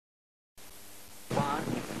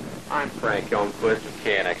I'm Frank Elmquist of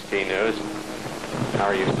KNXT News. How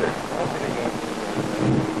are you, sir?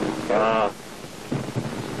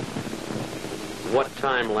 What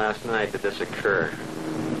time last night did this occur?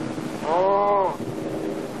 Oh,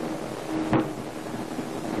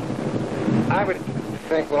 I would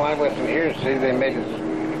think, well, I wasn't here to see they made us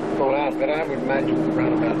pull out, but I would imagine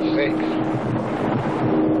around about 6.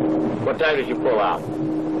 What time did you pull out?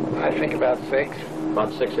 I think about 6.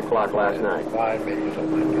 About 6 o'clock last night. 5, maybe,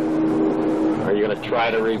 something like that. Are you going to try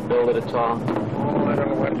to rebuild it at all? Oh, I don't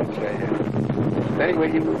know what to tell you.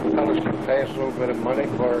 Anyway, you fellas can pay us a little bit of money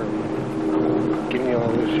for giving you all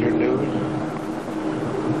this here news.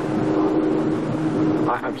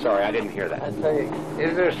 I'm sorry, I didn't hear that. I tell you,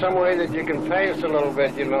 is there some way that you can pay us a little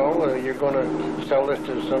bit, you know? You're going to sell this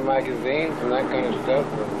to some magazines and that kind of stuff?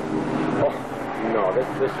 Oh, no, this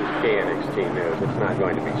is KNXT News. It's not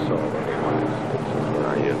going to be sold anymore. Where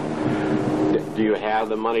are you? Do you have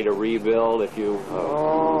the money to rebuild if you...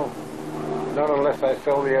 Oh, not unless I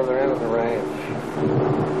sell the other end of the ranch.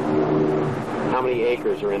 How many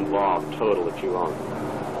acres are involved total that you own?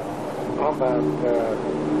 Oh, about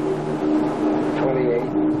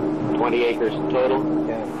 28. 20 acres total?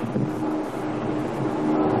 Yeah.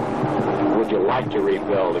 Would you like to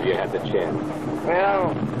rebuild if you had the chance?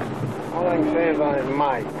 Well, all I can say is I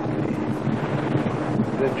might.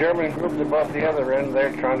 The German group that bought the other end,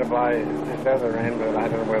 they're trying to buy this other end, but I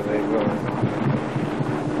don't know whether they will.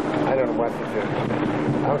 I don't know what to do.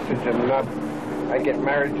 I'm such a nut. I get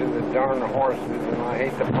married to the darn horses, and I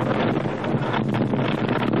hate the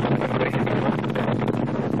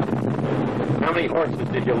How many horses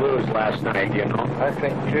did you lose last night, do you know? I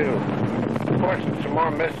think 2. Of course, there's some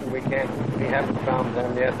more missing. We haven't found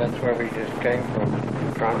them yet. That's where we just came from,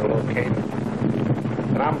 trying to locate them.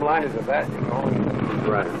 And I'm blinded to that, you know.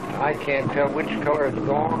 Right. I can't tell which color is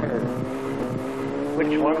gone or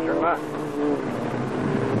which ones are not.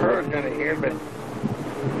 Pearl's gonna hear, but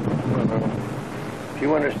if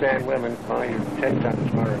you understand women, well, you're 10 times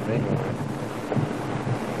smarter than me.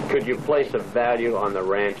 Could you place a value on the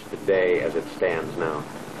ranch today as it stands now?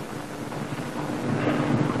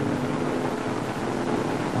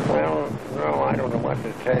 Well, no, I don't know what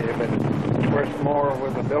to tell you, but it's worth more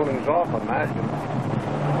with the buildings off, I imagine.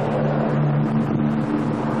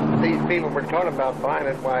 These people were talking about buying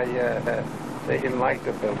it, why they didn't like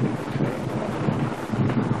the building.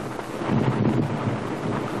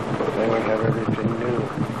 They want to have everything new.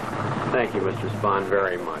 Thank you, Mr. Spahn,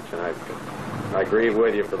 very much. And I agree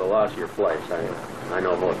with you for the loss of your place. I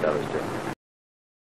know most of us do.